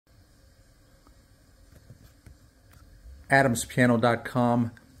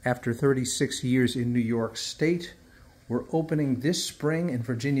AdamsPiano.com. After 36 years in New York State, we're opening this spring in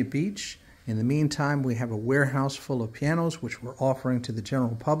Virginia Beach. In the meantime, we have a warehouse full of pianos which we're offering to the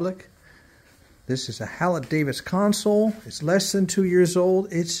general public. This is a Hallet Davis console. It's less than 2 years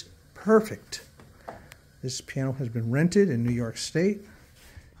old. It's perfect. This piano has been rented in New York State.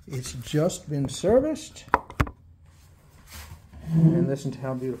 It's just been serviced. And listen to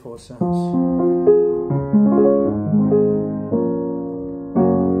how beautiful it sounds.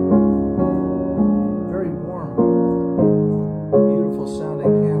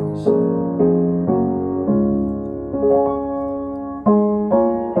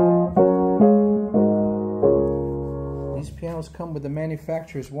 These pianos come with the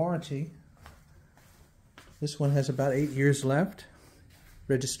manufacturer's warranty. This one has about 8 years left.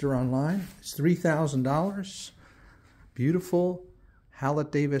 Register online. It's $3,000. Beautiful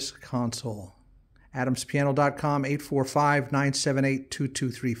Hallet Davis console. AdamsPiano.com,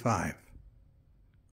 845-978-2235.